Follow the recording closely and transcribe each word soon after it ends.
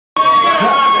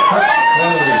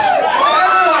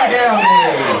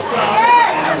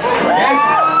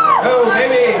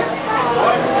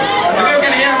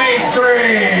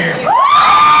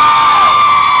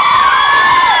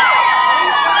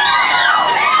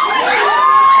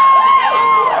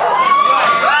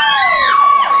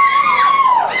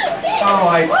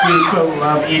so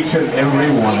love each and every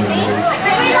one of you.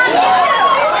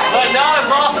 But not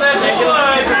as often as you should.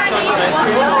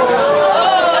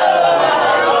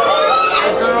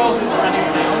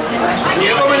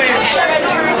 Give them an inch.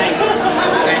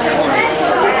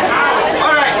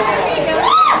 All right.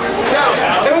 So,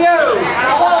 here we go.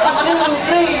 1, 2,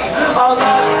 3. I'll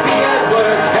not be at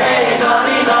work. Hey,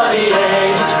 naughty, naughty,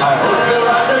 hey. I hope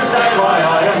you'll understand why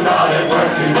I am not at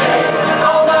work today.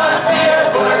 I'll not be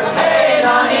at work. Hey,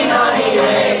 naughty, naughty,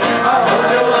 hey. I hope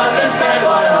you'll understand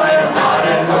why I am not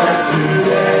at work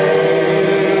today.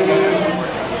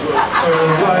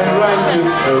 As I write this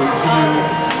note to you,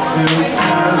 to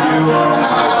tell you all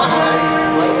my mind.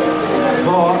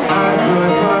 For at the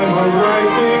time of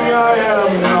writing, I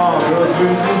am not a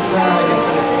pretty sight.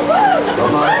 But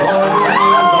my body is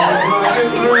on like a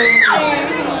dream.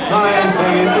 My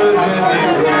days are deadly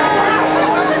gray.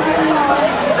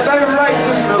 And I write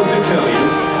this note to tell you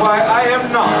why I am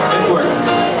not at work.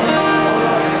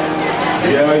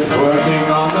 See, I was working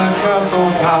on the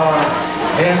castle tower,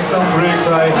 and some bricks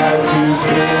I had to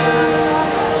clear.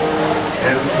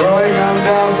 And throwing them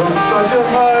down from such a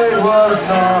height was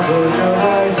not a good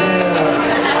idea.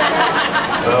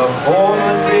 The fall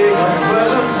was being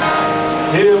unpleasant,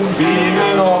 him being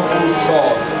an awful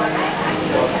sod.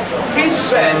 He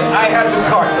said I had to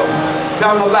cart them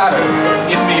down the ladders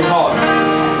in me Hod.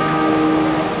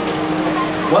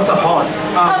 What's a Hod?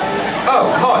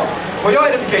 Hod. For your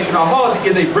identification, a Hod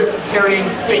is a brick-carrying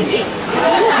thingy.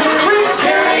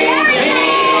 Brick-carrying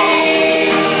thingy!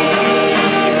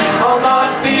 I'll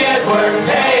not be at work,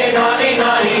 hey, naughty,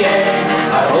 naughty, hey.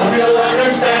 I hope you'll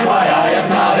understand why I am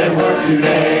not at work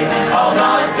today. I'll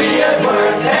not be at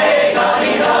work, hey,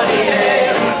 naughty, naughty,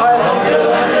 hey. I hope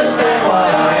you'll understand why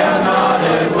I am not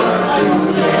at work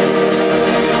today.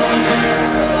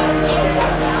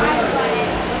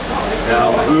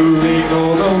 Now moving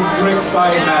all those bricks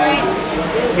by hand,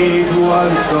 it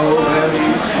was so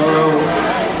very slow.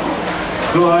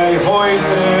 So I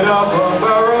hoisted up a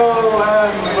barrel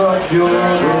and secured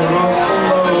her up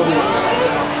below.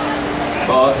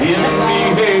 But in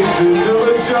me haste to do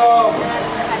a job,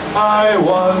 I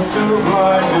was too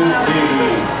blind to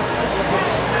see.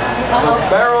 The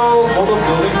barrel full of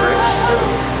building bricks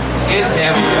is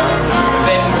heavier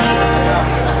than me.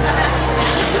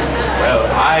 Well,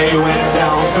 I went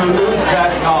down to loose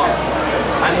that knot,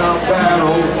 and the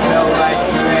barrel fell like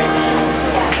me.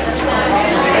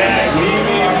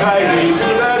 Tightly to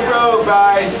that rope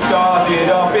I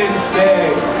started up instead.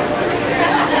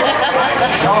 I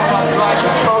shot up like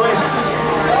a poet,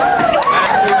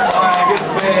 and to my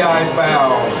dismay I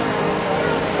found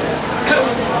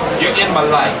you're in my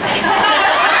life.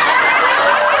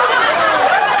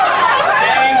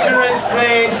 Dangerous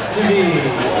place to be.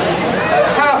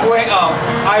 Halfway up,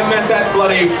 I met that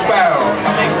bloody barrel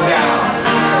coming down.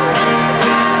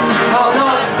 I'll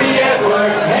not be at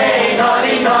work, hey,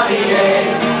 naughty, naughty,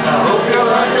 hey. I hope you'll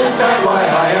understand why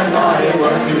I am not at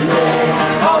work today.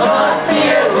 I'll not be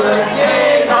at work,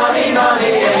 yay, naughty,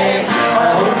 naughty, yay.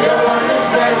 I hope you'll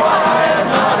understand why I am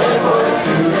not at work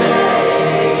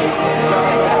today.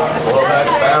 For that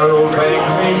barrel makes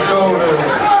me shoulders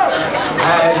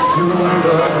as to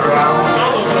the ground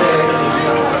instead.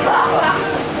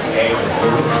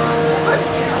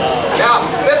 Now,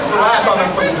 this is the last time I'm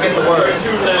supposed to get the words.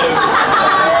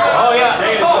 Oh yeah.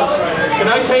 Can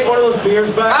I take one of those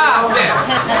beers back?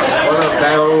 For the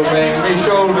barrel made me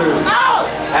shoulders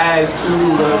as to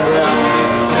the ground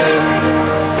is spent.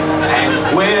 And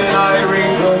when I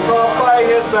reach the top, I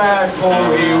hit that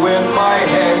pulley with my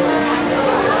head.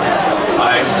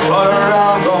 I splutter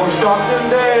around all shocked and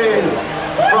dazed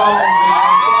from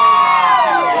the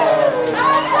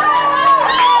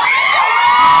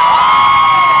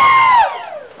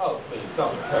Oh, please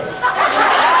don't encourage him.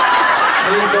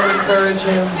 Please don't encourage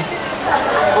him.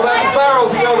 Well, that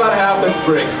barrel's still got half its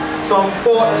bricks, some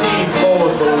 14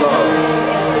 floors below.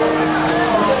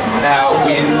 Now,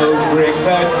 when those bricks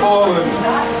had fallen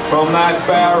from that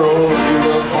barrel to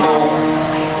the floor,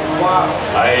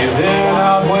 I then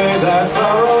outweighed that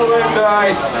barrel and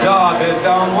I started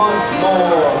down once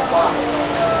more.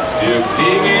 Still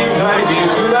clinging tightly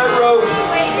to that rope,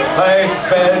 I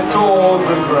sped towards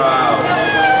the ground.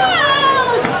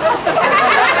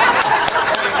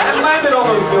 Landed on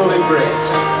those building bricks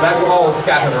that were all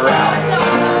scattered around.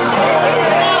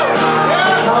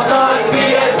 I'll not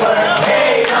be at work,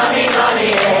 hey, naughty, naughty,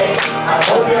 hey. I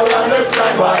hope you'll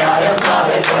understand why I am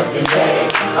not at work today.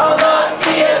 I'll not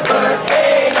be at work,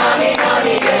 hey, naughty,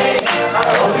 naughty, hey. I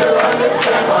hope you'll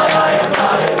understand why I am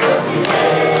not at work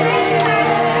today.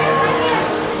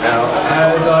 Now,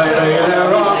 as I lay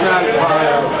there on that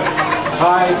pile,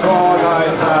 I thought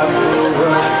I'd have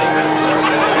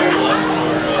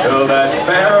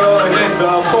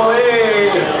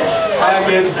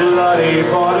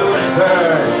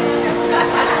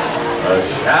A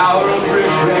shower of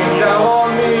rich rain down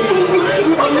on me.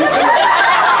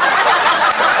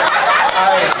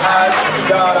 I had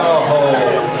got a hole.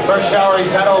 First shower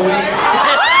he's had all week.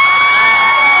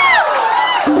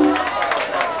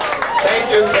 Thank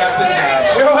you, Captain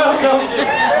Nash. You're welcome.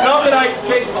 Not that I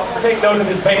take note of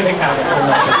his bathing habits or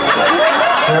nothing.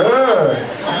 Sure.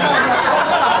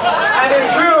 And in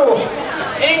true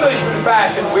English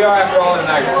fashion, we are after all in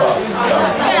an Irish pub. So.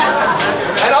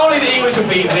 And only the English would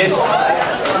beat this.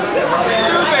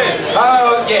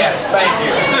 Oh, yes, thank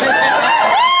you.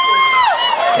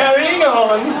 Carrying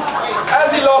on. As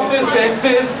he lost his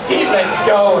senses, he let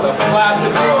go of the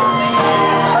placid road.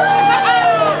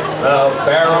 The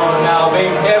barrel now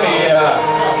being heavier,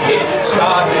 it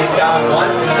started down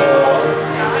once more.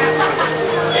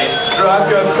 It struck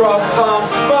across Tom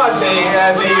Spudling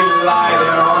as he lay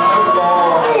there on the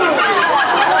floor.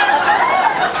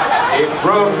 It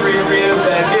broke 3 ribs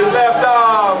and his left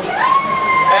arm,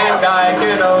 and I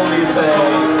can only say,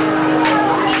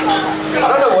 I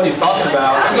don't know what he's talking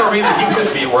about. There's no reason he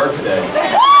shouldn't be at work today.